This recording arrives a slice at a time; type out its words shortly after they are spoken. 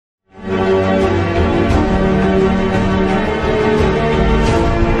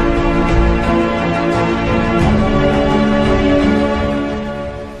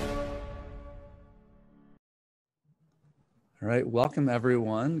right, welcome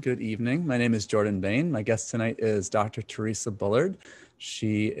everyone. Good evening. My name is Jordan Bain. My guest tonight is Dr. Theresa Bullard.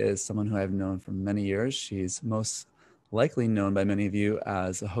 She is someone who I've known for many years. She's most likely known by many of you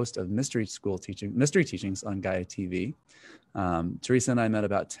as a host of mystery teachings on Gaia TV. Theresa and I met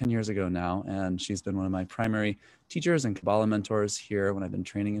about 10 years ago now, and she's been one of my primary teachers and Kabbalah mentors here when I've been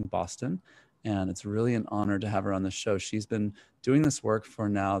training in Boston. And it's really an honor to have her on the show. She's been doing this work for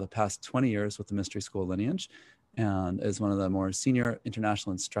now the past 20 years with the Mystery School lineage, and is one of the more senior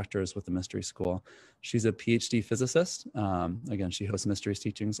international instructors with the Mystery School. She's a PhD physicist. Again, she hosts Mysteries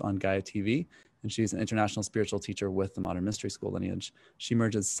teachings on Gaia TV, and she's an international spiritual teacher with the Modern Mystery School lineage. She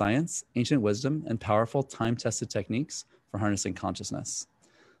merges science, ancient wisdom, and powerful time-tested techniques for harnessing consciousness.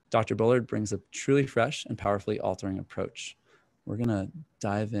 Dr. Bullard brings a truly fresh and powerfully altering approach. We're gonna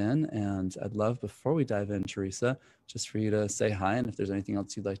dive in, and I'd love, before we dive in, Theresa, just for you to say hi, and if there's anything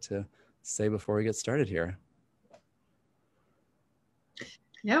else you'd like to say before we get started here.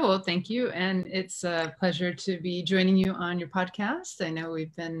 Yeah, well, thank you. And it's a pleasure to be joining you on your podcast. I know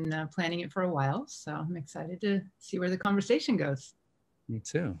we've been planning it for a while, so I'm excited to see where the conversation goes. Me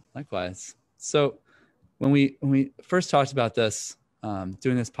too, likewise. So when we first talked about this,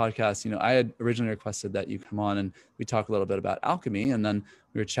 doing this podcast, I had originally requested that you come on and we talk a little bit about alchemy. And then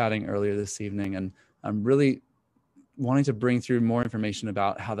we were chatting earlier this evening, and I'm really wanting to bring through more information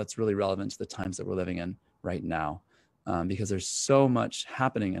about how that's really relevant to the times that we're living in right now. Because there's so much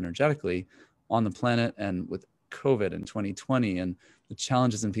happening energetically on the planet, and with COVID in 2020 and the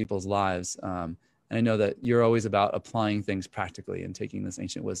challenges in people's lives. And I know that you're always about applying things practically and taking this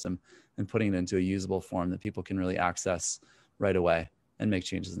ancient wisdom and putting it into a usable form that people can really access right away and make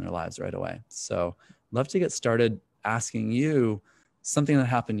changes in their lives right away. So I'd love to get started asking you something that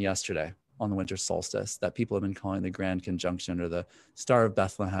happened yesterday on the winter solstice that people have been calling the Grand Conjunction, or the Star of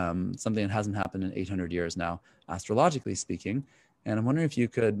Bethlehem, something that hasn't happened in 800 years now, astrologically speaking. And I'm wondering if you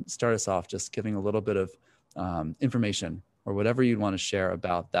could start us off just giving a little bit of information or whatever you'd want to share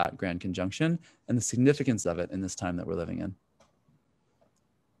about that Grand Conjunction and the significance of it in this time that we're living in.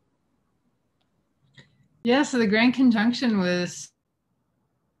 Yeah, so the Grand Conjunction was,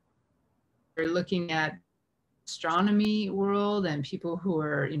 we're looking at astronomy world and people who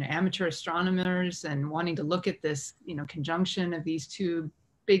are amateur astronomers and wanting to look at this conjunction of these two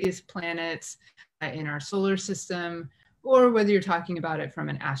biggest planets in our solar system, or whether you're talking about it from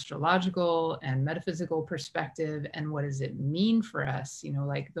an astrological and metaphysical perspective, and what does it mean for us.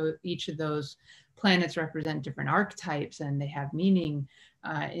 Each of those planets represent different archetypes, and they have meaning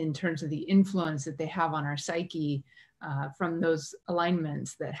in terms of the influence that they have on our psyche from those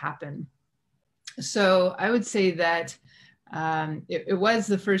alignments that happen. So I would say that it was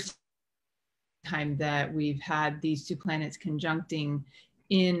the first time that we've had these two planets conjuncting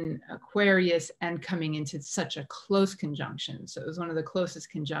in Aquarius and coming into such a close conjunction. So it was one of the closest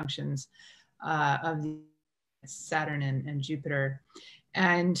conjunctions of Saturn and Jupiter.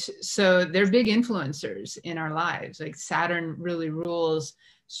 And so they're big influencers in our lives. Like Saturn really rules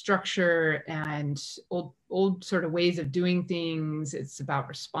structure and old sort of ways of doing things. It's about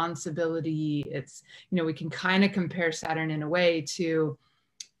responsibility. It's, we can kind of compare Saturn in a way to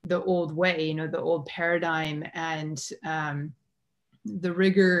the old way, the old paradigm, and the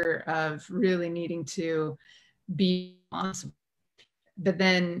rigor of really needing to be responsible. But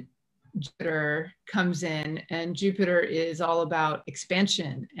then Jupiter comes in, and Jupiter is all about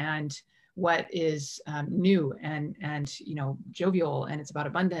expansion and what is new and jovial, and it's about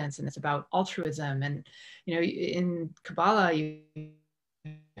abundance, and it's about altruism. And in Kabbalah you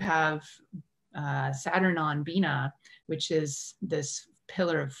have Saturn on Bina, which is this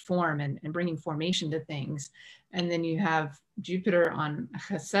pillar of form and bringing formation to things. And then you have Jupiter on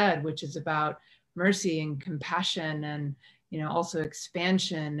Chesed, which is about mercy and compassion, and also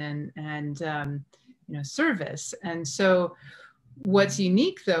expansion and service. And so what's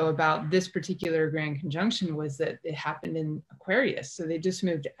unique though about this particular Grand Conjunction was that it happened in Aquarius. So they just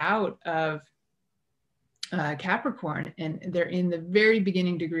moved out of Capricorn, and they're in the very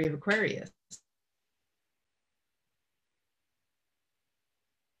beginning degree of Aquarius.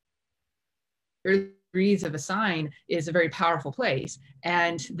 Early degrees of a sign is a very powerful place.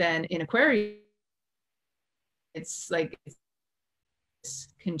 And then in Aquarius, it's like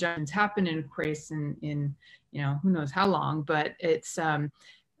conjunctions happen in Aquarius in who knows how long, but it's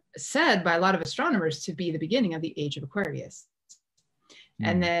said by a lot of astronomers to be the beginning of the age of Aquarius.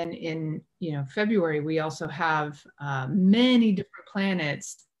 And then in February, we also have many different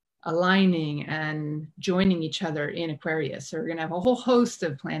planets aligning and joining each other in Aquarius. So we're going to have a whole host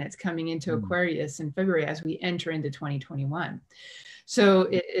of planets coming into Aquarius in February as we enter into 2021. So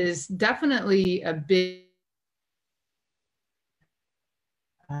it is definitely a big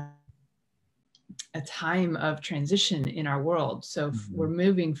a time of transition in our world. So we're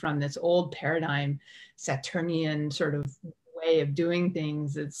moving from this old paradigm, Saturnian sort of way of doing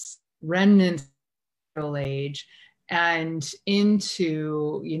things, it's remnants of the Middle Age, and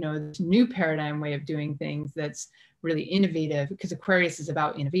into, you know, this new paradigm way of doing things that's really innovative, because Aquarius is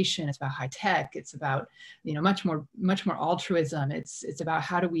about innovation, it's about high tech, it's about, you know, much more altruism. It's about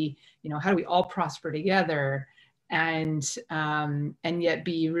how do we, you know, how do we all prosper together, and yet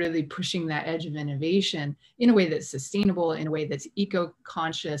be really pushing that edge of innovation in a way that's sustainable, in a way that's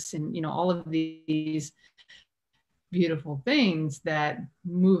eco-conscious, and, you know, all of these beautiful things that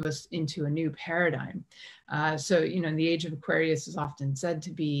move us into a new paradigm. So, you know, the age of Aquarius is often said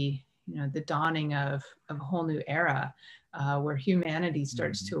to be, you know, the dawning of a whole new era, where humanity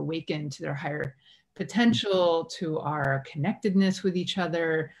starts to awaken to their higher potential, to our connectedness with each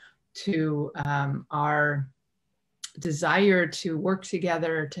other, to our desire to work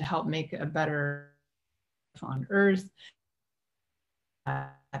together to help make a better life on Earth, a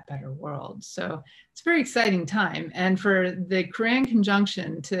better world. So it's a very exciting time. And for the Quran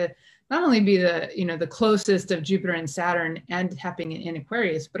conjunction to not only be the, you know, the closest of Jupiter and Saturn and happening in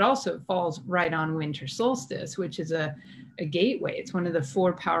Aquarius, but also falls right on winter solstice, which is a gateway. It's one of the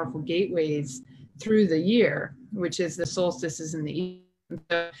 4 powerful gateways through the year, which is the solstices in the east.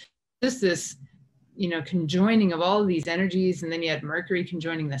 So just this, you know, conjoining of all of these energies, and then you had Mercury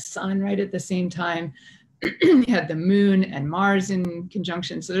conjoining the sun right at the same time. You had the moon and Mars in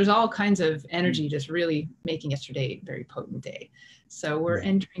conjunction. So there's all kinds of energy just really making yesterday a very potent day. So we're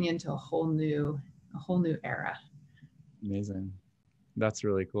entering into a whole new era. Amazing. That's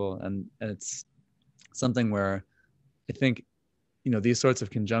really cool. And it's something where I think, you know, these sorts of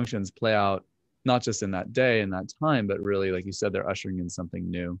conjunctions play out not just in that day and that time, but really, like you said, they're ushering in something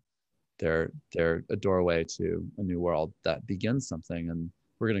new. They're a doorway to a new world that begins something, and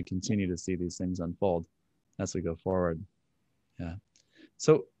we're going to continue to see these things unfold as we go forward. Yeah.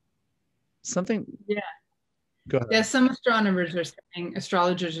 So something. Yeah. Go ahead. Yeah. Some astrologers are saying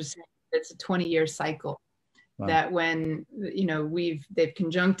it's a 20-year cycle. Wow. That when, you know, they've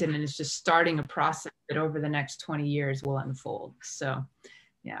conjuncted, and it's just starting a process that over the next 20 years will unfold. So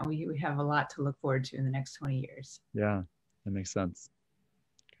yeah, we have a lot to look forward to in the next 20 years. Yeah, that makes sense.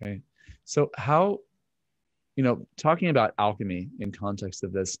 Okay. So how, you know, talking about alchemy in context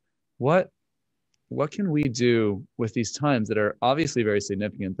of this, what can we do with these times that are obviously very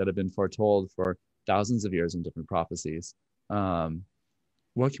significant, that have been foretold for thousands of years in different prophecies?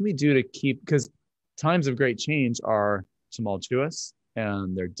 What can we do to keep, because times of great change are tumultuous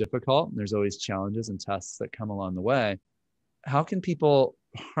and they're difficult, and there's always challenges and tests that come along the way. How can people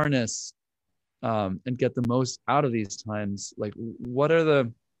harness and get the most out of these times? Like, what are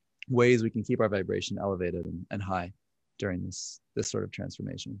the ways we can keep our vibration elevated and high during this sort of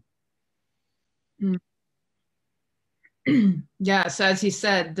transformation? Yeah, so as you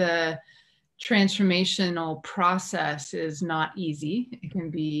said, the transformational process is not easy. It can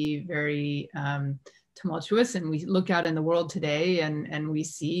be very tumultuous, and we look out in the world today and we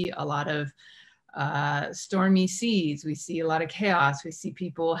see a lot of stormy seas, we see a lot of chaos, we see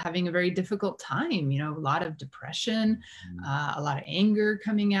people having a very difficult time, you know, a lot of depression, a lot of anger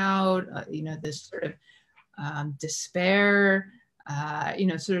coming out, you know, this sort of despair, you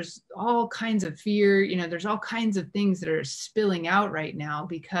know, so there's all kinds of fear, you know, there's all kinds of things that are spilling out right now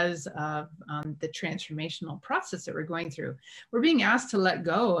because of the transformational process that we're going through. We're being asked to let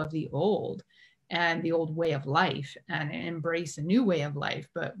go of the old and the old way of life and embrace a new way of life.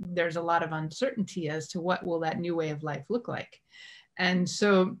 But there's a lot of uncertainty as to what will that new way of life look like. And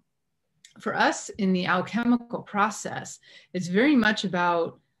so for us in the alchemical process, it's very much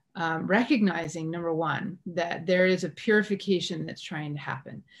about recognizing, number one, that there is a purification that's trying to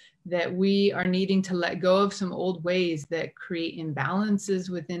happen, that we are needing to let go of some old ways that create imbalances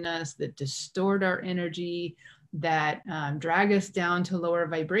within us, that distort our energy, that drag us down to lower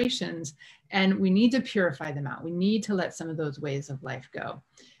vibrations, and we need to purify them out. We need to let some of those ways of life go,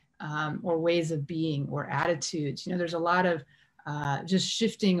 or ways of being, or attitudes. You know, there's a lot of just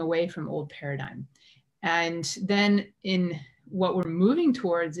shifting away from old paradigm. And then in what we're moving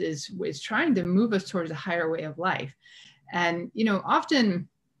towards is trying to move us towards a higher way of life. And, you know, often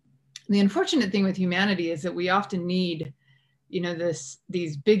the unfortunate thing with humanity is that we often need, you know,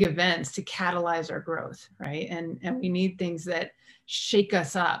 these big events to catalyze our growth, right? And we need things that shake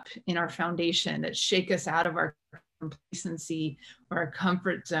us up in our foundation, that shake us out of our complacency or our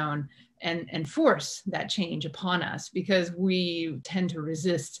comfort zone, and force that change upon us, because we tend to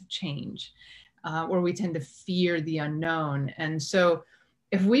resist change, or we tend to fear the unknown. And so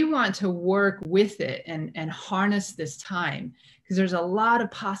if we want to work with it and harness this time, because there's a lot of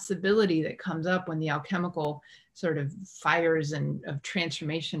possibility that comes up when the alchemical sort of fires and of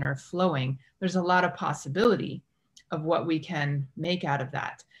transformation are flowing, there's a lot of possibility of what we can make out of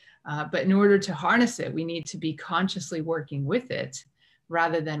that. But in order to harness it, we need to be consciously working with it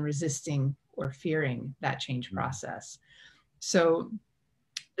rather than resisting or fearing that change process. So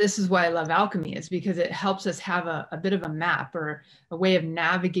this is why I love alchemy, is because it helps us have a bit of a map or a way of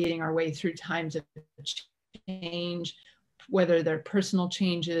navigating our way through times of change, whether they're personal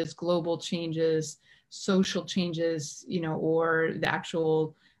changes, global changes, social changes, or the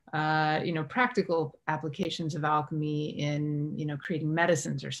actual, practical applications of alchemy in, creating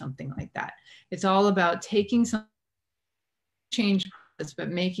medicines or something like that. It's all about taking some change process, but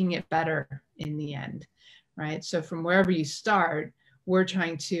making it better in the end, right? So from wherever you start, we're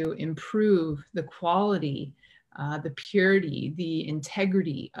trying to improve the quality, the purity, the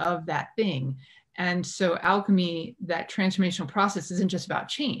integrity of that thing. And so alchemy, that transformational process, isn't just about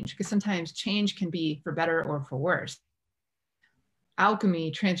change, because sometimes change can be for better or for worse.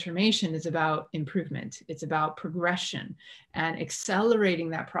 Alchemy, transformation, is about improvement. It's about progression and accelerating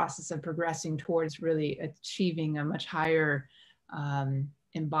that process of progressing towards really achieving a much higher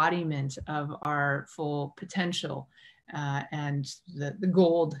embodiment of our full potential. And the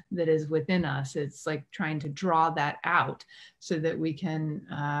gold that is within us. It's like trying to draw that out so that we can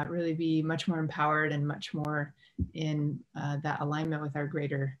really be much more empowered and much more in that alignment with our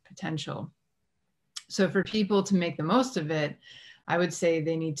greater potential. So for people to make the most of it, I would say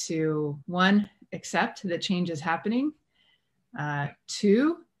they need to, 1, accept that change is happening.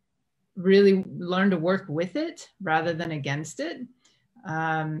 2, really learn to work with it rather than against it.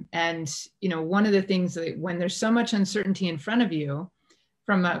 And, one of the things that when there's so much uncertainty in front of you,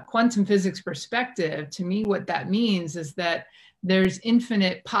 from a quantum physics perspective, to me, what that means is that there's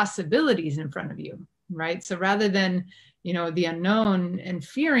infinite possibilities in front of you, right? So rather than, the unknown and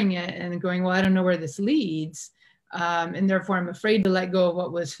fearing it and going, well, I don't know where this leads, and therefore I'm afraid to let go of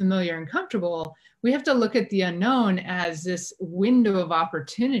what was familiar and comfortable, we have to look at the unknown as this window of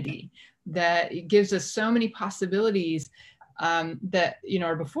opportunity that gives us so many possibilities that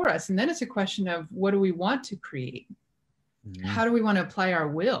are before us. And then it's a question of, what do we want to create? Mm-hmm. How do we want to apply our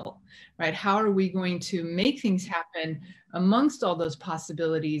will, right? How are we going to make things happen amongst all those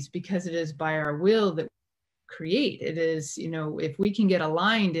possibilities? Because it is by our will that we create. It is, if we can get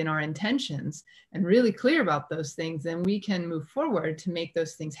aligned in our intentions and really clear about those things, then we can move forward to make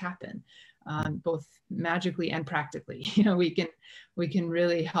those things happen, both magically and practically. We can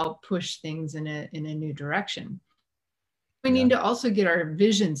really help push things in a new direction. We need to also get our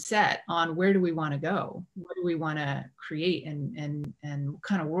vision set on where do we want to go? What do we want to create, and what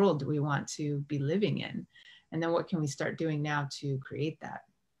kind of world do we want to be living in? And then what can we start doing now to create that?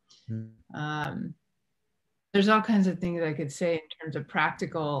 There's all kinds of things I could say in terms of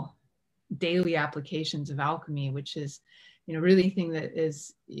practical daily applications of alchemy, which is, really thing that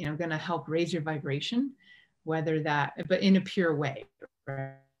is, going to help raise your vibration, whether that, but in a pure way,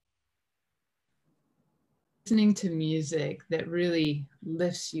 right? Listening to music that really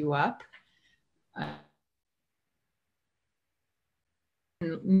lifts you up.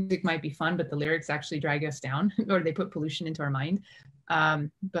 Music might be fun, but the lyrics actually drag us down, or they put pollution into our mind.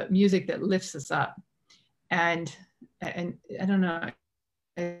 But music that lifts us up. And I don't know,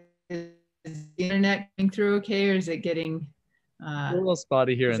 is the internet going through okay, or is it getting... a little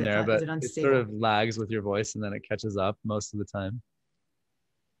spotty here and there, but it sort of lags with your voice and then it catches up most of the time.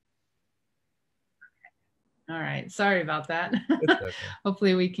 All right, sorry about that. Okay.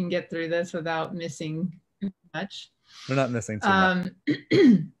 Hopefully we can get through this without missing much. We're not missing too much.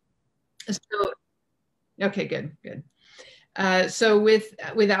 Okay, good. So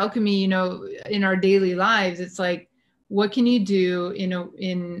with alchemy, in our daily lives, it's like, what can you do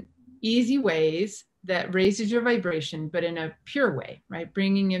in easy ways that raises your vibration, but in a pure way, right?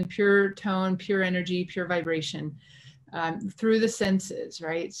 Bringing in pure tone, pure energy, pure vibration through the senses,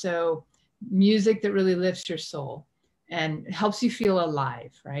 right? So music that really lifts your soul and helps you feel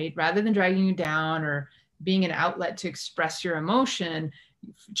alive, right? Rather than dragging you down or being an outlet to express your emotion,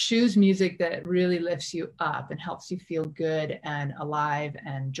 choose music that really lifts you up and helps you feel good and alive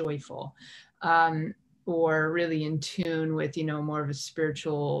and joyful, or really in tune with, more of a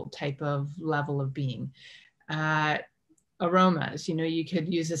spiritual type of level of being. Aromas, you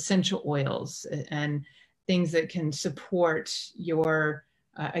could use essential oils and things that can support your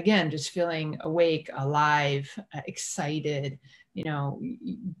again, just feeling awake, alive, excited,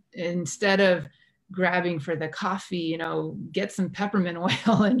 instead of grabbing for the coffee, get some peppermint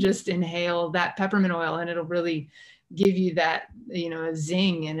oil and just inhale that peppermint oil, and it'll really give you that, a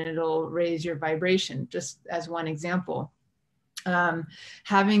zing, and it'll raise your vibration, just as one example.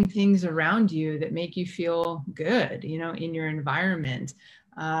 Having things around you that make you feel good, in your environment,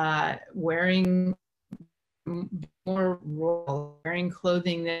 wearing more role, wearing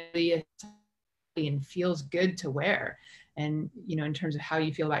clothing that really and feels good to wear, and in terms of how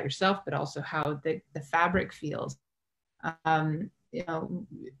you feel about yourself, but also how the fabric feels.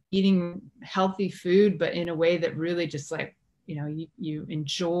 Eating healthy food, but in a way that really just like, you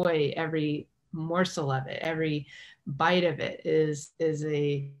enjoy every morsel of it, every bite of it is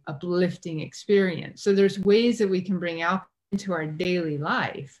a uplifting experience. So there's ways that we can bring out into our daily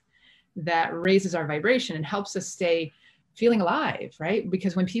life that raises our vibration and helps us stay feeling alive, right?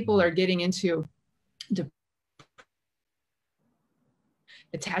 Because when people are getting into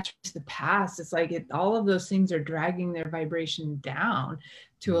attachment to the past, it's like all of those things are dragging their vibration down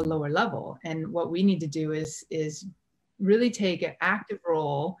to a lower level. And what we need to do is really take an active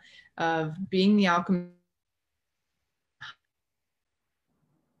role of being the alchemy.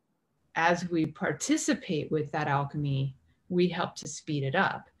 As we participate with that alchemy, we help to speed it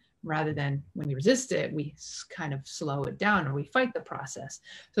up, rather than when we resist it, we kind of slow it down or we fight the process.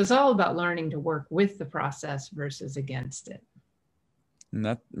 So it's all about learning to work with the process versus against it. And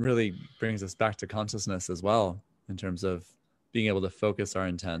that really brings us back to consciousness as well, in terms of being able to focus our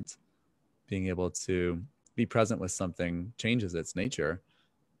intent, being able to be present with something changes its nature,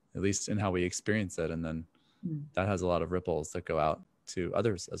 at least in how we experience it. And then that has a lot of ripples that go out to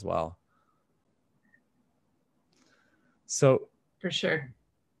others as well. So for sure.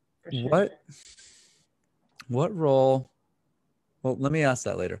 What role, well, let me ask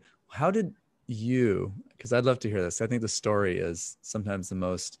that later. How did you, because I'd love to hear this. I think the story is sometimes the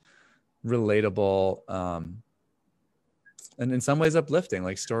most relatable, and in some ways uplifting,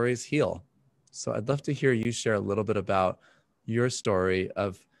 like stories heal. So I'd love to hear you share a little bit about your story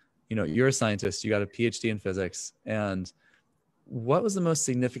of, you're a scientist, you got a PhD in physics, and what was the most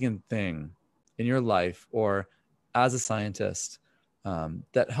significant thing in your life or as a scientist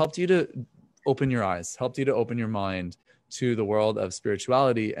that helped you to open your eyes, helped you to open your mind to the world of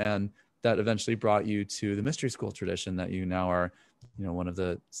spirituality, and that eventually brought you to the mystery school tradition that you now are, one of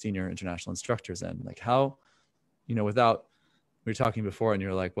the senior international instructors in? Like how, without, we were talking before and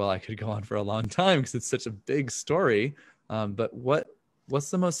you're like, well, I could go on for a long time because it's such a big story. But what's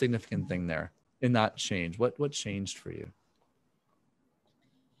the most significant thing there in that change? What changed for you?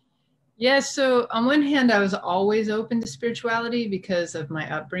 Yeah, so on one hand, I was always open to spirituality because of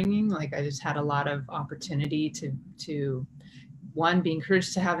my upbringing. Like I just had a lot of opportunity to one, be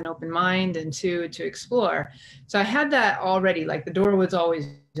encouraged to have an open mind, and two, to explore. So I had that already, like the door was always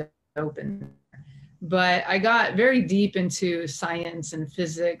open. But I got very deep into science and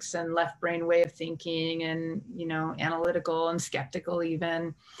physics and left brain way of thinking, and, analytical and skeptical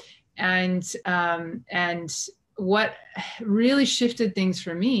even. And what really shifted things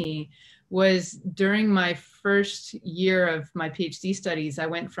for me was during my first year of my PhD studies. I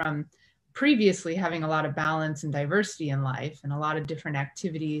went from previously having a lot of balance and diversity in life and a lot of different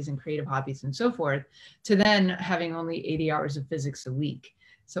activities and creative hobbies and so forth, to then having only 80 hours of physics a week.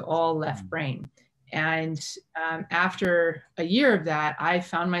 So all left brain. And after a year of that, I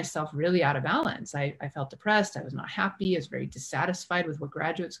found myself really out of balance. I felt depressed. I was not happy. I was very dissatisfied with what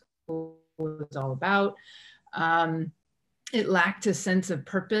graduate school was all about. It lacked a sense of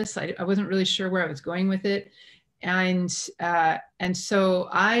purpose. I wasn't really sure where I was going with it. And so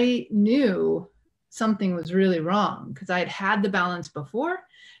I knew something was really wrong, because I had the balance before,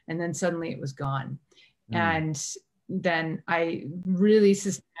 and then suddenly it was gone. And then I really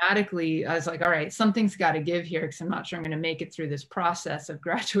systematically, I was like, all right, something's got to give here, because I'm not sure I'm going to make it through this process of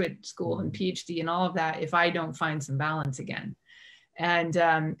graduate school and PhD and all of that if I don't find some balance again. And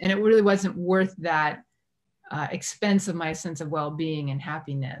it really wasn't worth that expense of my sense of well-being and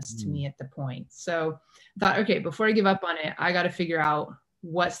happiness to me at the point. So I thought, okay, before I give up on it, I got to figure out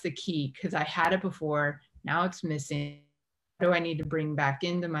what's the key, because I had it before, now it's missing. What do I need to bring back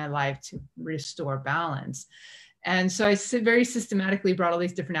into my life to restore balance? And so I very systematically brought all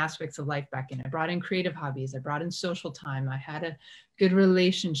these different aspects of life back in. I brought in creative hobbies. I brought in social time. I had a good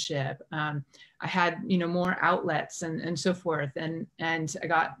relationship. I had, more outlets and so forth. And I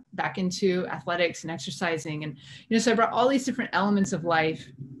got back into athletics and exercising. And, so I brought all these different elements of life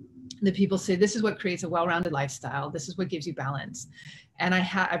that people say, this is what creates a well-rounded lifestyle. This is what gives you balance. And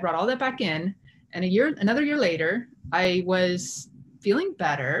I brought all that back in. And another year later, I was feeling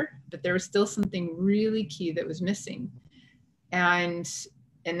better, but there was still something really key that was missing. And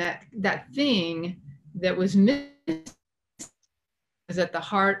that thing that was missing is at the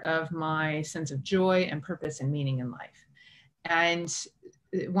heart of my sense of joy and purpose and meaning in life. And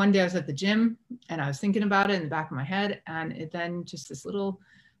one day I was at the gym and I was thinking about it in the back of my head, and it then just this little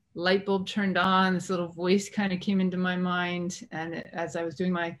light bulb turned on, this little voice kind of came into my mind. And as I was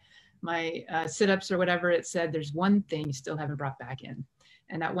doing my sit-ups or whatever, it said, there's one thing you still haven't brought back in.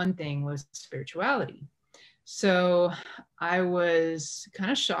 And that one thing was spirituality. So I was kind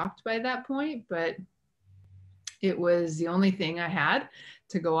of shocked by that point, but it was the only thing I had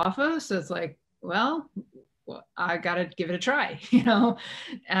to go off of. So it's like, well, I got to give it a try, you know?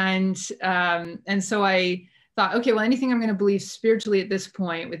 And so I thought, okay, well, anything I'm going to believe spiritually at this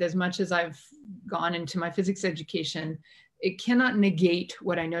point, with as much as I've gone into my physics education, it cannot negate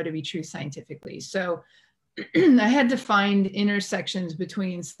what I know to be true scientifically. So I had to find intersections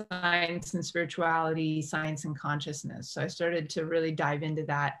between science and spirituality, science and consciousness. So I started to really dive into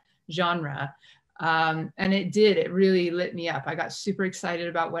that genre. And it really lit me up. I got super excited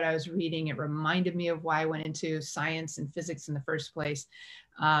about what I was reading. It reminded me of why I went into science and physics in the first place.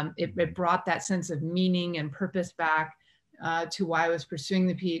 It brought that sense of meaning and purpose back to why I was pursuing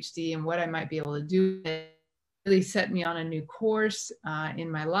the PhD and what I might be able to do. It really set me on a new course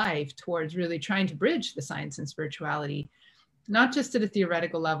in my life towards really trying to bridge the science and spirituality, not just at a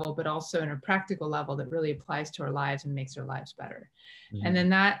theoretical level, but also in a practical level that really applies to our lives and makes our lives better. Mm-hmm. And then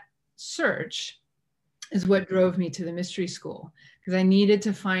that search is what drove me to the mystery school, because I needed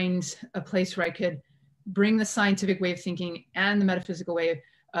to find a place where I could bring the scientific way of thinking and the metaphysical way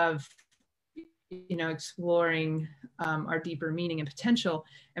of exploring our deeper meaning and potential,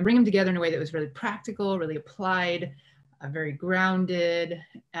 and bring them together in a way that was really practical, really applied, very grounded,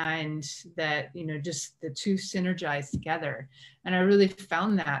 and that, just the two synergized together. And I really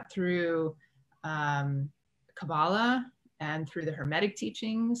found that through Kabbalah and through the Hermetic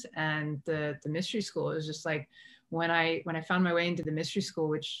teachings and the mystery school. It was just like, when I found my way into the mystery school,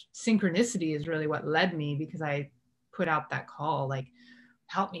 which synchronicity is really what led me, because I put out that call, like,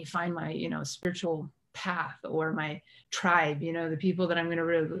 help me find my, spiritual path or my tribe, the people that I'm going to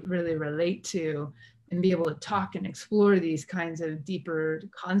really relate to and be able to talk and explore these kinds of deeper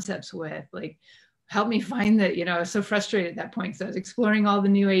concepts with. Like, help me find that, I was so frustrated at that point because I was exploring all the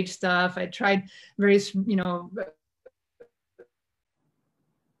new age stuff. I tried various, and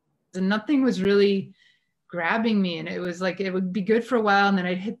nothing was really grabbing me. And it was like, it would be good for a while, and then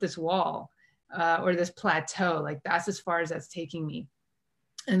I'd hit this wall or this plateau. Like, that's as far as that's taking me.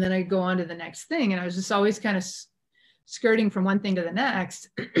 And then I go on to the next thing. And I was just always kind of skirting from one thing to the next,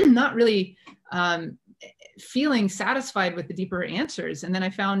 not really feeling satisfied with the deeper answers. And then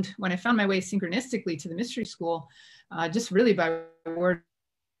when I found my way synchronistically to the mystery school, just really by word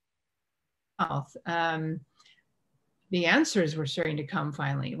of mouth, the answers were starting to come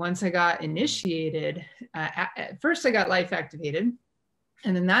finally. Once I got initiated, at first I got life activated.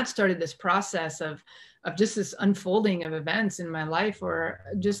 And then that started this process of just this unfolding of events in my life, or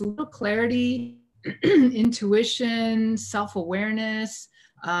just a little clarity, intuition, self-awareness,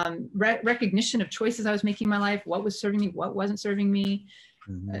 recognition of choices I was making in my life, what was serving me, what wasn't serving me,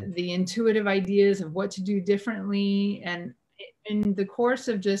 the intuitive ideas of what to do differently. And in the course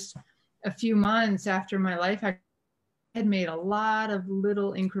of just a few months after my life, I had made a lot of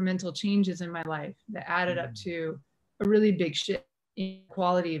little incremental changes in my life that added up to a really big shift in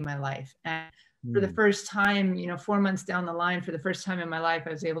quality of my life. And for the first time, 4 months down the line, for the first time in my life,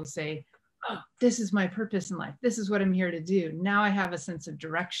 I was able to say, oh, this is my purpose in life. This is what I'm here to do. Now I have a sense of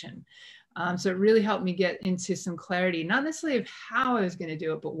direction. So it really helped me get into some clarity, not necessarily of how I was going to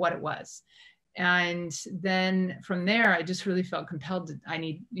do it, but what it was. And then from there, I just really felt compelled to, I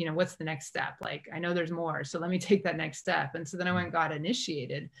need, what's the next step? Like, I know there's more, so let me take that next step. And so then I went and got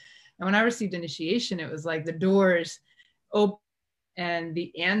initiated. And when I received initiation, it was like the doors open, and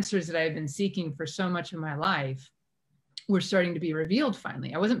the answers that I had been seeking for so much of my life were starting to be revealed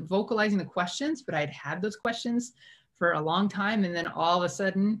finally. I wasn't vocalizing the questions, but I'd had those questions for a long time. And then all of a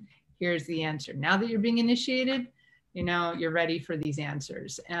sudden, here's the answer. Now that you're being initiated, you're ready for these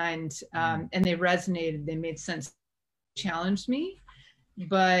answers. And they resonated, they made sense, challenged me,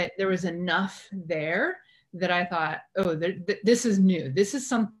 but there was enough there that I thought, oh, this is new. This is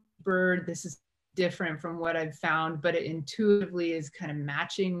something, this is different from what I've found, but it intuitively is kind of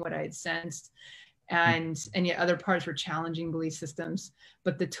matching what I had sensed. And yet other parts were challenging belief systems,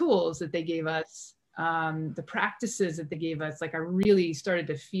 but the tools that they gave us, the practices that they gave us, like, I really started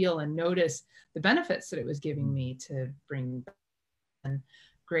to feel and notice the benefits that it was giving me to bring a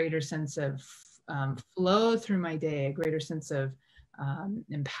greater sense of flow through my day, a greater sense of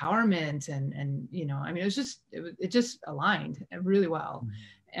empowerment, and I mean, it just aligned really well.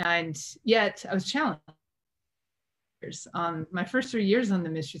 And yet I was challenged. On my first 3 years on the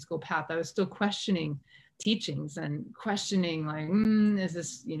mystery school path, I was still questioning teachings and questioning like, is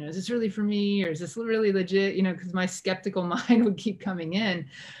this, is this really for me, or is this really legit? Because my skeptical mind would keep coming in,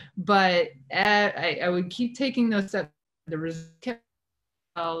 but I would keep taking those steps. The results kept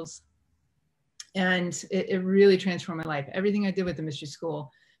themselves, and it really transformed my life. Everything I did with the mystery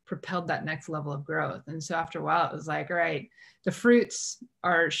school propelled that next level of growth. And so after a while, it was like, all right, the fruits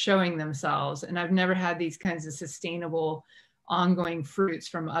are showing themselves. And I've never had these kinds of sustainable, ongoing fruits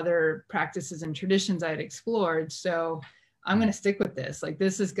from other practices and traditions I'd explored. So I'm going to stick with this. Like,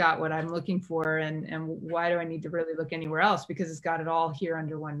 this has got what I'm looking for. And why do I need to really look anywhere else? Because it's got it all here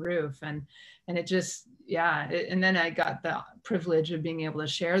under one roof. And it just, and then I got the privilege of being able to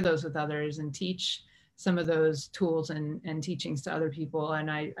share those with others and teach some of those tools and teachings to other people. And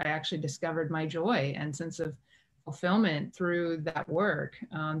I actually discovered my joy and sense of fulfillment through that work.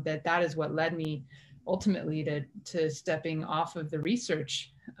 That is what led me ultimately to stepping off of the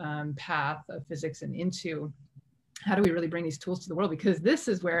research path of physics and into how do we really bring these tools to the world? Because this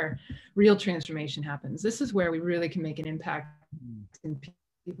is where real transformation happens. This is where we really can make an impact in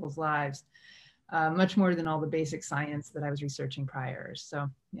people's lives. Much more than all the basic science that I was researching prior. So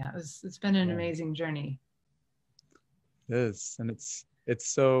yeah, it's been an amazing journey. It is. And it's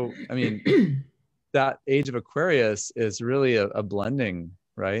so, I mean, that age of Aquarius is really a blending,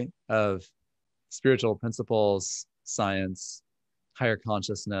 right, of spiritual principles, science, higher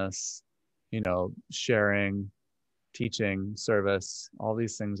consciousness, sharing, teaching, service. All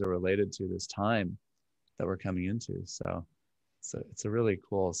these things are related to this time that we're coming into. So it's a really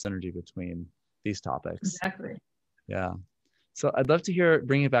cool synergy between these topics. Exactly. Yeah. So I'd love to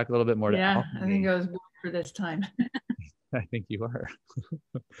bring it back a little bit more to alchemy. I think I was born for this time. I think you are.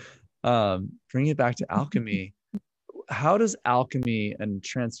 Bring it back to alchemy. How does alchemy and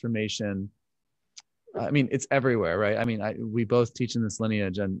transformation, I mean, it's everywhere, right? I mean, we both teach in this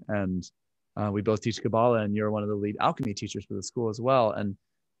lineage and we both teach Kabbalah, and you're one of the lead alchemy teachers for the school as well. And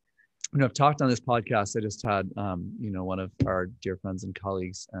I've talked on this podcast. I just had, one of our dear friends and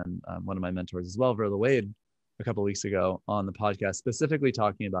colleagues and one of my mentors as well, Verla Wade, a couple of weeks ago on the podcast, specifically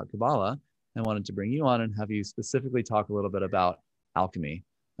talking about Kabbalah. I wanted to bring you on and have you specifically talk a little bit about alchemy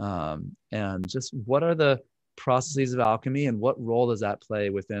and just what are the processes of alchemy and what role does that play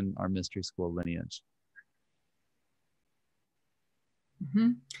within our mystery school lineage?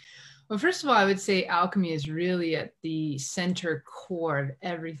 Mm-hmm. Well, first of all, I would say alchemy is really at the center core of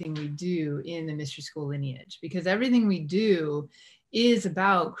everything we do in the mystery school lineage, because everything we do is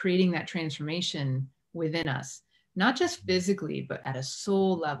about creating that transformation within us, not just physically, but at a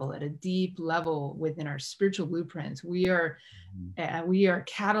soul level, at a deep level within our spiritual blueprints. We are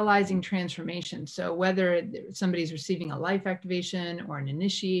catalyzing transformation. So whether somebody's receiving a life activation or an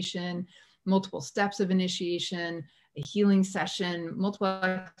initiation, multiple steps of initiation, a healing session, multiple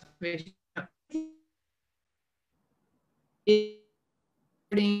activations,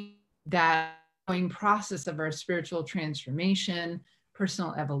 that ongoing process of our spiritual transformation,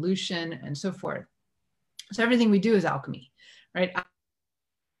 personal evolution, and so forth. So everything we do is alchemy, right?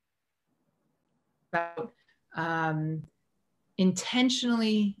 About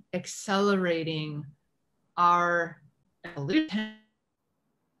intentionally accelerating our evolution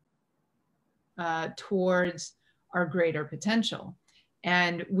towards our greater potential.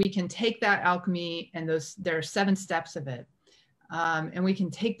 And we can take that alchemy, and there are 7 steps of it. And we can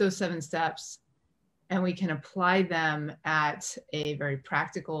take those 7 steps and we can apply them at a very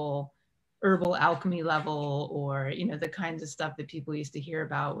practical herbal alchemy level, or the kinds of stuff that people used to hear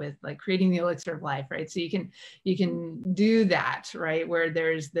about with like creating the elixir of life, right? So you can do that, right, where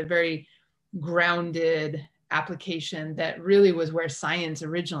there's the very grounded application that really was where science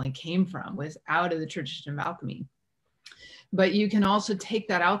originally came from, was out of the tradition of alchemy. But you can also take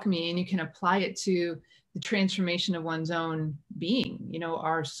that alchemy and you can apply it to the transformation of one's own being,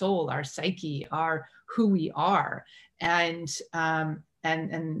 our soul, our psyche, our who we are, and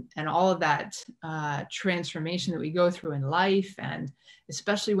all of that transformation that we go through in life. And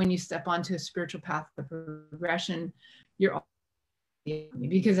especially when you step onto a spiritual path of progression,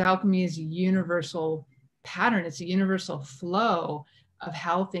 because alchemy is a universal pattern. It's a universal flow of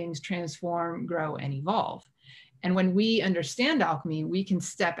how things transform, grow, and evolve. And when we understand alchemy, we can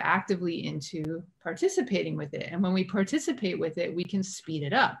step actively into participating with it. And when we participate with it, we can speed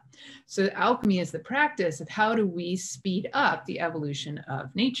it up. So alchemy is the practice of how do we speed up the evolution of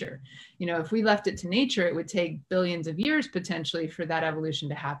nature. If we left it to nature, it would take billions of years potentially for that evolution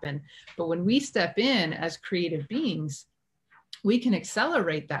to happen. But when we step in as creative beings, we can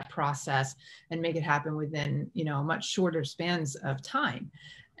accelerate that process and make it happen within, much shorter spans of time.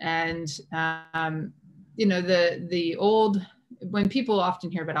 And the old, when people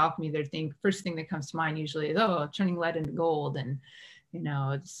often hear about alchemy, first thing that comes to mind usually is, oh, turning lead into gold, and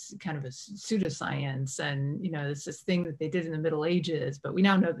it's kind of a pseudoscience, and it's this thing that they did in the Middle Ages, but we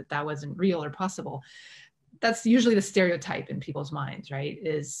now know that that wasn't real or possible. That's usually the stereotype in people's minds, right?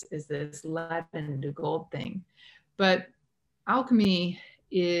 Is this lead into gold thing. But alchemy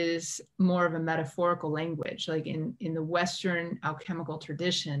is more of a metaphorical language. Like in the Western alchemical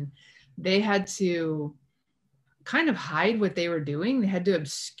tradition, they had to kind of hide what they were doing. They had to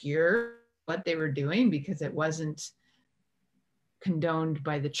obscure what they were doing because it wasn't condoned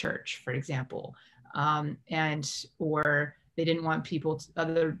by the church, for example, or they didn't want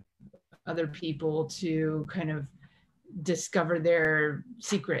other people to kind of discover their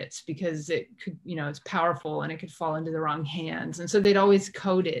secrets because it could, it's powerful and it could fall into the wrong hands. And so they'd always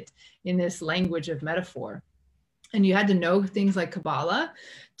code it in this language of metaphor. And you had to know things like Kabbalah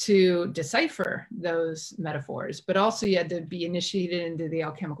to decipher those metaphors, but also you had to be initiated into the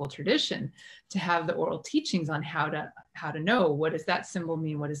alchemical tradition to have the oral teachings on how to know, what does that symbol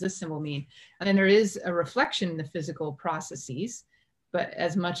mean? What does this symbol mean? And then there is a reflection in the physical processes, but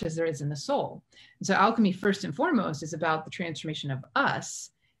as much as there is in the soul. And so alchemy, first and foremost, is about the transformation of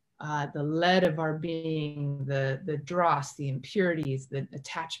us, the lead of our being, the dross, the impurities, the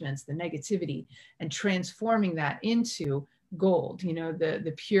attachments, the negativity, and transforming that into gold,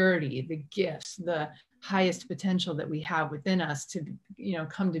 the purity, the gifts, the highest potential that we have within us to,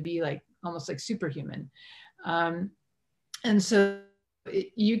 come to be like almost like superhuman. And so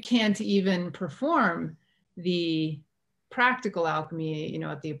you can't even perform the practical alchemy,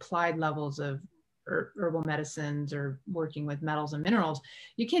 at the applied levels of herbal medicines or working with metals and minerals.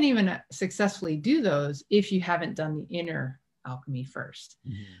 You can't even successfully do those if you haven't done the inner alchemy first.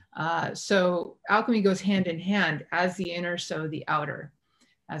 Mm-hmm. So alchemy goes hand in hand. As the inner, so the outer.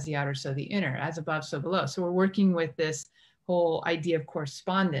 As the outer, so the inner. As above, so below. So we're working with this whole idea of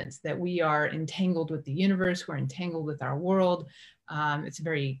correspondence, that we are entangled with the universe, we're entangled with our world. It's a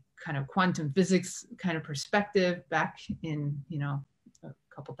very kind of quantum physics kind of perspective back in, a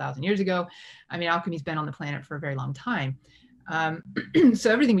couple thousand years ago. I mean, alchemy's been on the planet for a very long time.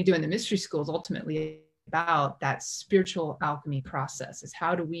 So everything we do in the mystery school is ultimately about that spiritual alchemy process. Is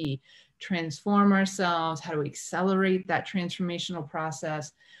how do we transform ourselves? How do we accelerate that transformational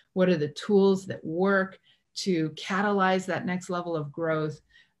process? What are the tools that work to catalyze that next level of growth?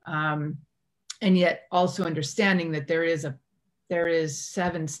 And yet also understanding that there is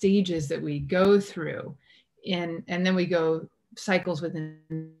 7 stages that we go through, and then we go cycles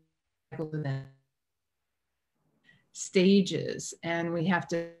within stages, and we have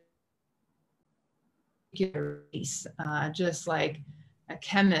to just like a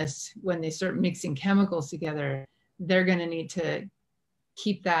chemist, when they start mixing chemicals together, they're going to need to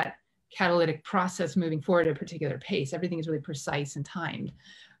keep that catalytic process moving forward at a particular pace. Everything is really precise and timed.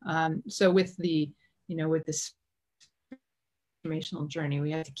 So with with this transformational journey,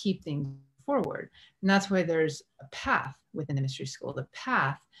 we have to keep things forward. And that's why there's a path within the mystery school, the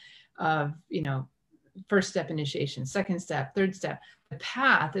path of, first step initiation, second step, third step. The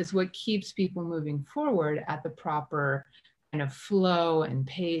path is what keeps people moving forward at the proper kind of flow and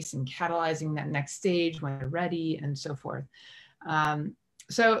pace, and catalyzing that next stage when they're ready, and so forth.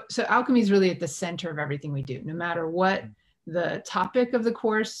 So alchemy is really at the center of everything we do, no matter what the topic of the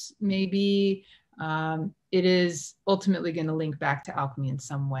course may be. It is ultimately going to link back to alchemy in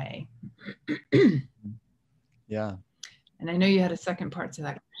some way. Yeah. And I know you had a second part to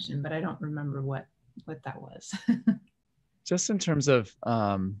that question, but I don't remember what that was. Just in terms of,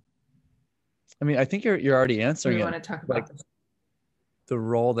 I mean, I think you're already answering we it. Want to talk about the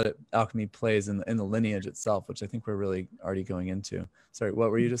role that alchemy plays in the lineage itself, which I think we're really already going into. Sorry, what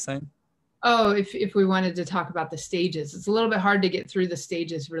were you just saying? Oh, if we wanted to talk about the stages, it's a little bit hard to get through the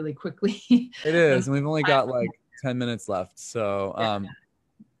stages really quickly. It is, and we've only got like 10 minutes left. So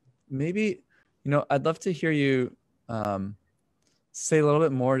maybe, I'd love to hear you say a little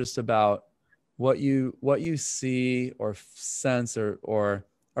bit more just about what you see or sense or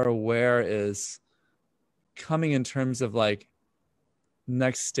are aware is coming in terms of like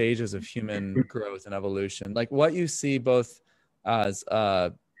next stages of human growth and evolution, like what you see both as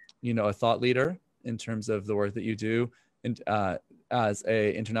a thought leader in terms of the work that you do, and as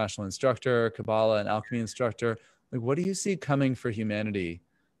a international instructor, Kabbalah and alchemy instructor. Like, what do you see coming for humanity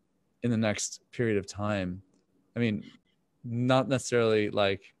in the next period of time? I mean, not necessarily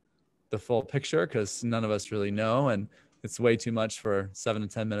like the full picture, because none of us really know, and it's way too much for 7 to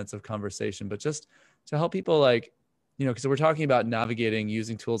 10 minutes of conversation, but just to help people, like, because we're talking about navigating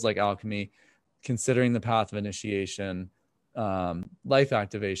using tools like alchemy, considering the path of initiation, life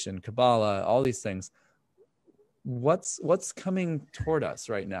activation, Kabbalah, all these things. what's coming toward us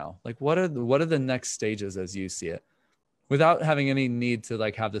right now? Like, what are the next stages as you see it, without having any need to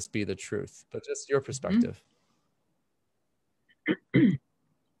like have this be the truth, but just your perspective?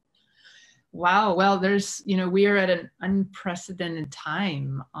 Wow. Well, there's, we are at an unprecedented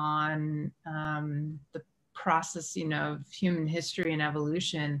time on the process, of human history and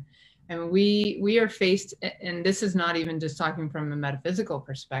evolution. And we are faced, and this is not even just talking from a metaphysical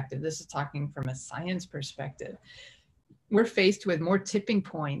perspective, this is talking from a science perspective. We're faced with more tipping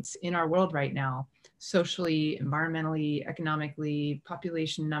points in our world right now, socially, environmentally, economically,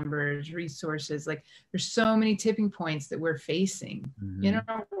 population numbers, resources. Like, there's so many tipping points that we're facing in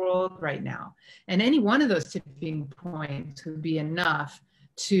our world right now. And any one of those tipping points would be enough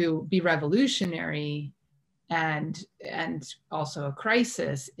to be revolutionary and also a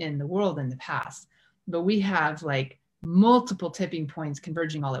crisis in the world in the past. But we have like multiple tipping points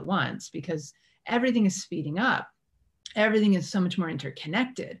converging all at once because everything is speeding up. Everything is so much more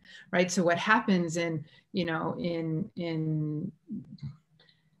interconnected, right? So what happens in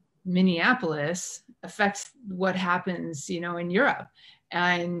Minneapolis affects what happens, in Europe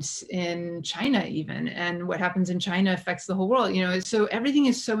and in China even, and what happens in China affects the whole world, so everything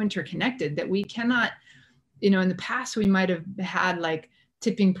is so interconnected that we cannot, in the past, we might have had like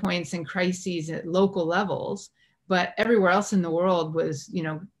tipping points and crises at local levels, but everywhere else in the world was,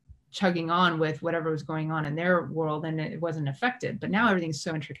 chugging on with whatever was going on in their world, and it wasn't affected. But now everything's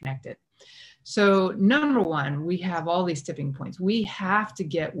so interconnected. So number one, we have all these tipping points. We have to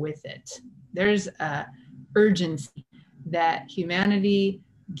get with it. There's a urgency that humanity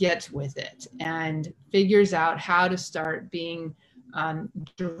gets with it and figures out how to start being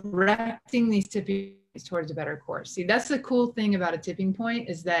directing these tipping points towards a better course. See, that's the cool thing about a tipping point,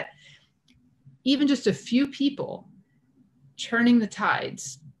 is that even just a few people turning the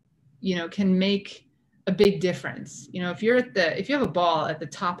tides, can make a big difference. If you have a ball at the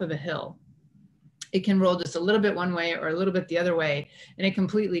top of a hill, it can roll just a little bit one way or a little bit the other way, and it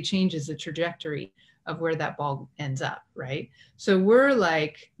completely changes the trajectory of where that ball ends up, right? So we're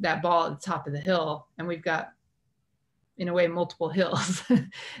like that ball at the top of the hill, and we've got, in a way, multiple hills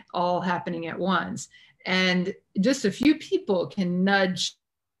all happening at once. And just a few people can nudge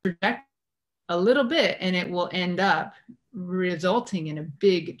trajectory a little bit, and it will end up resulting in a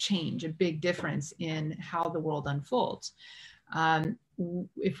big change, a big difference in how the world unfolds. So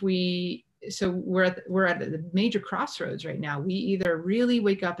we're at the major crossroads right now. We either really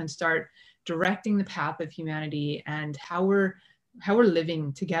wake up and start directing the path of humanity and how we're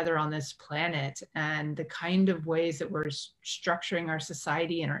living together on this planet, and the kind of ways that we're structuring our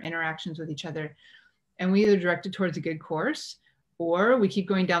society and our interactions with each other. And we either direct it towards a good course, or we keep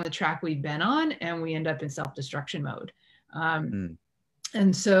going down the track we've been on and we end up in self-destruction mode. And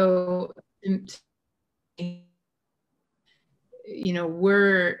so, we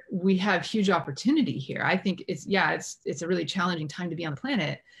have huge opportunity here. I think it's a really challenging time to be on the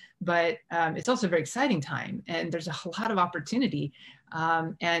planet, but it's also a very exciting time, and there's a lot of opportunity.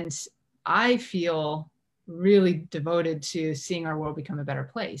 And I feel really devoted to seeing our world become a better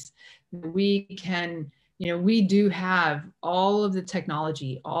place. We can, we do have all of the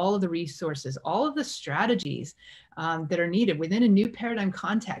technology, all of the resources, all of the strategies that are needed within a new paradigm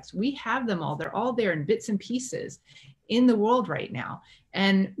context. We have them all. They're all there in bits and pieces in the world right now.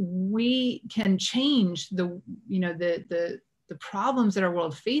 And we can change the problems that our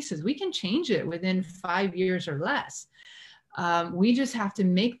world faces. We can change it within 5 years or less. We just have to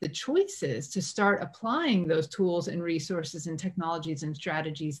make the choices to start applying those tools and resources and technologies and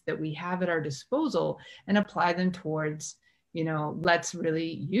strategies that we have at our disposal, and apply them towards, let's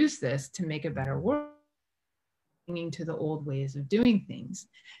really use this to make a better world, to the old ways of doing things.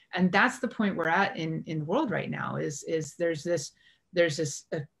 And that's the point we're at in the world right now, is there's a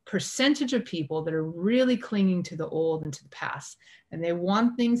percentage of people that are really clinging to the old and to the past, and they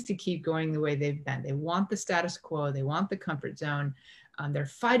want things to keep going the way they've been. They want the status quo. They want the comfort zone. They're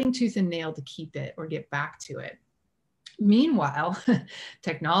fighting tooth and nail to keep it or get back to it. Meanwhile,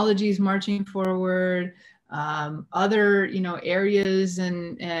 technology is marching forward. Other, areas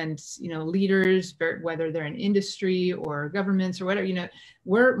and leaders, whether they're in industry or governments or whatever,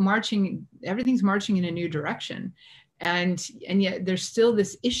 we're marching. Everything's marching in a new direction. And yet there's still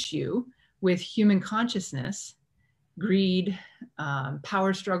this issue with human consciousness, greed,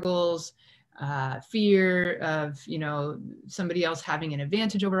 power struggles, fear of, somebody else having an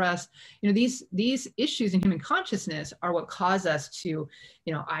advantage over us. These issues in human consciousness are what cause us to,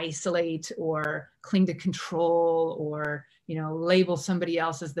 isolate or cling to control, or, label somebody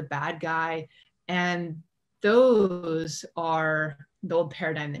else as the bad guy. And those are the old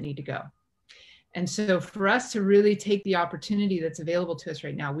paradigm that need to go. And so for us to really take the opportunity that's available to us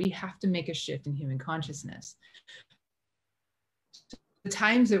right now, we have to make a shift in human consciousness. The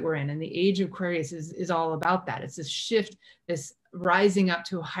times that we're in and the age of Aquarius is all about that. It's this shift, this rising up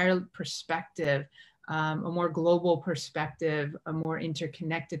to a higher perspective, a more global perspective, a more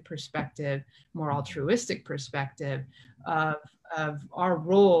interconnected perspective, more altruistic perspective of our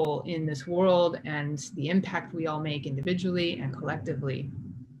role in this world and the impact we all make individually and collectively.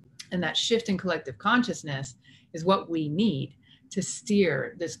 And that shift in collective consciousness is what we need to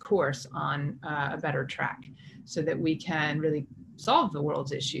steer this course on a better track so that we can really solve the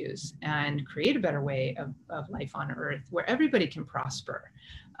world's issues and create a better way of life on Earth where everybody can prosper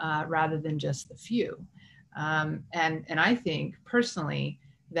rather than just the few. And I think personally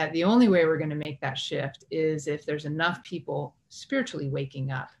that the only way we're going to make that shift is if there's enough people spiritually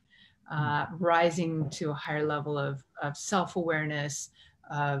waking up, rising to a higher level of self-awareness,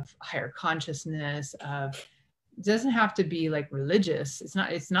 of higher consciousness, it doesn't have to be like religious.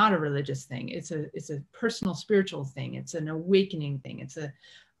 It's not a religious thing. It's a personal spiritual thing. It's an awakening thing.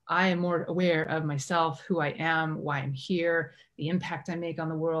 I am more aware of myself, who I am, why I'm here, the impact I make on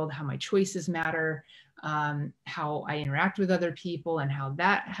the world, how my choices matter, how I interact with other people, and how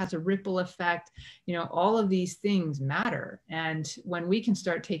that has a ripple effect. All of these things matter. And when we can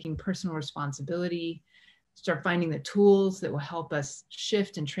start taking personal responsibility, start finding the tools that will help us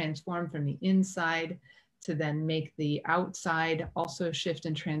shift and transform from the inside to then make the outside also shift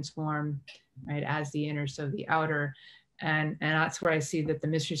and transform, right? As the inner, so the outer. And that's where I see that the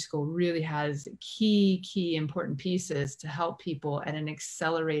Mystery School really has key important pieces to help people at an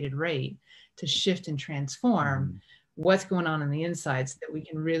accelerated rate to shift and transform what's going on the inside so that we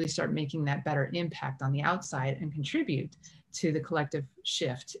can really start making that better impact on the outside and contribute to the collective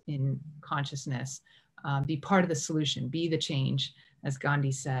shift in consciousness. Be part of the solution, be the change, as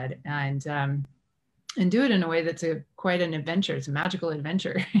Gandhi said, and do it in a way that's quite an adventure. It's a magical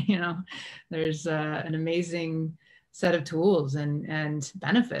adventure. There's an amazing set of tools and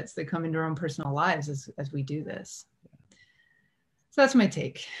benefits that come into our own personal lives as we do this. So that's my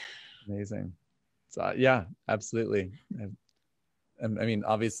take. Amazing. So yeah, absolutely. I mean,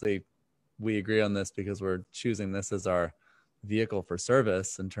 obviously we agree on this because we're choosing this as our vehicle for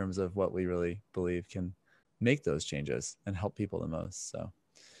service in terms of what we really believe can make those changes and help people the most. So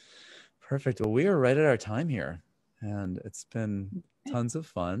perfect. Well, we are right at our time here, and it's been tons of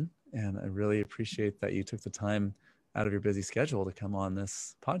fun. And I really appreciate that you took the time out of your busy schedule to come on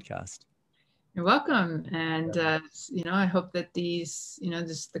this podcast. You're welcome. And, I hope that these,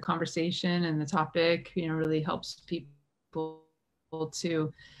 just the conversation and the topic, really helps people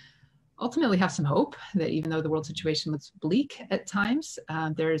to ultimately have some hope that even though the world situation looks bleak at times,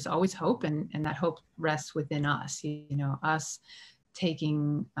 there is always hope, and that hope rests within us, us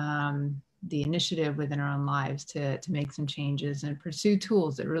taking the initiative within our own lives to make some changes and pursue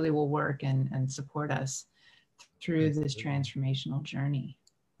tools that really will work and support us through this transformational journey.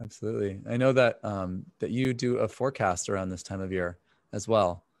 Absolutely. I know that that you do a forecast around this time of year as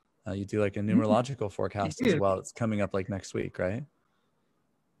well. You do like a numerological forecast as well. It's coming up like next week, right?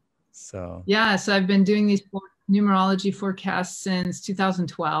 So yeah, so I've been doing these numerology forecasts since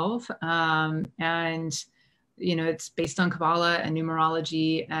 2012, and it's based on Kabbalah and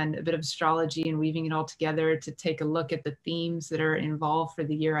numerology and a bit of astrology and weaving it all together to take a look at the themes that are involved for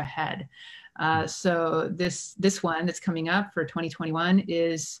the year ahead. So this one that's coming up for 2021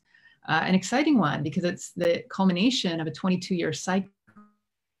 is an exciting one because it's the culmination of a 22-year cycle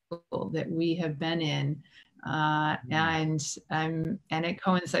that we have been in. And it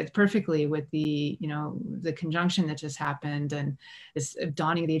coincides perfectly with the conjunction that just happened and this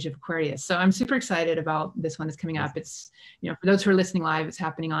dawning of the age of Aquarius. So I'm super excited about this one that's coming up. It's, for those who are listening live, it's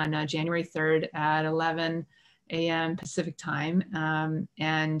happening on January 3rd at 11 a.m. Pacific time.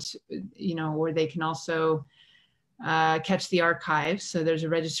 And, where they can also catch the archives. So there's a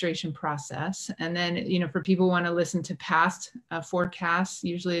registration process. And then, for people who want to listen to past forecasts,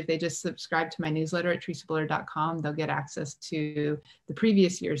 usually if they just subscribe to my newsletter at teresabuller.com, they'll get access to the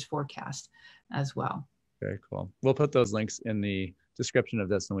previous year's forecast as well. Very cool. We'll put those links in the description of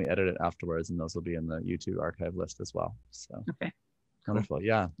this when we edit it afterwards, and those will be in the YouTube archive list as well. So okay. Wonderful. Cool.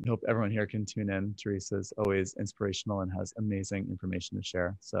 Yeah. I hope everyone here can tune in. Teresa's always inspirational and has amazing information to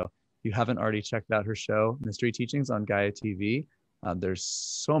share. So if you haven't already checked out her show, Mystery Teachings on Gaia TV, there's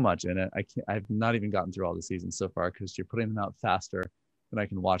so much in it. I've not even gotten through all the seasons so far because you're putting them out faster than I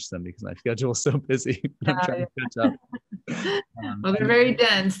can watch them because my schedule is so busy. I'm trying to catch up. Well, they're very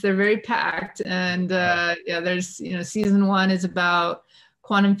dense. They're very packed. And there's, season 1 is about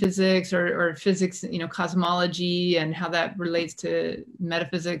quantum physics or physics, cosmology, and how that relates to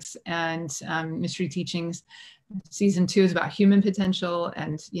metaphysics and mystery teachings. Season 2 is about human potential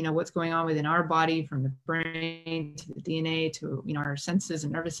and what's going on within our body, from the brain to the DNA to our senses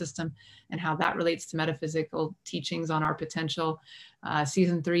and nervous system, and how that relates to metaphysical teachings on our potential.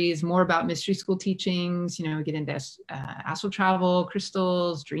 Season 3 is more about mystery school teachings. We get into astral travel,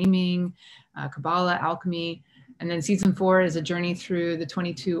 crystals, dreaming, Kabbalah, alchemy. And then season 4 is a journey through the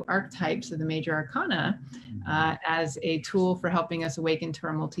 22 archetypes of the major arcana as a tool for helping us awaken to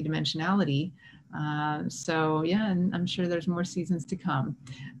our multidimensionality. So yeah, and I'm sure there's more seasons to come.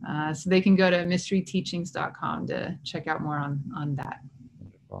 So they can go to mysteryteachings.com to check out more on that.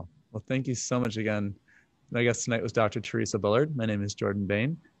 Wonderful. Well, thank you so much again. My guest tonight was Dr. Theresa Bullard. My name is Jordan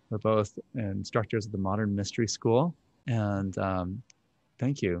Bain. We're both instructors at the Modern Mystery School. And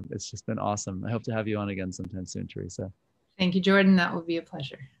thank you. It's just been awesome. I hope to have you on again sometime soon, Theresa. Thank you, Jordan. That will be a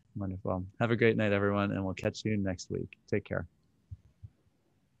pleasure. Wonderful. Have a great night, everyone, and we'll catch you next week. Take care.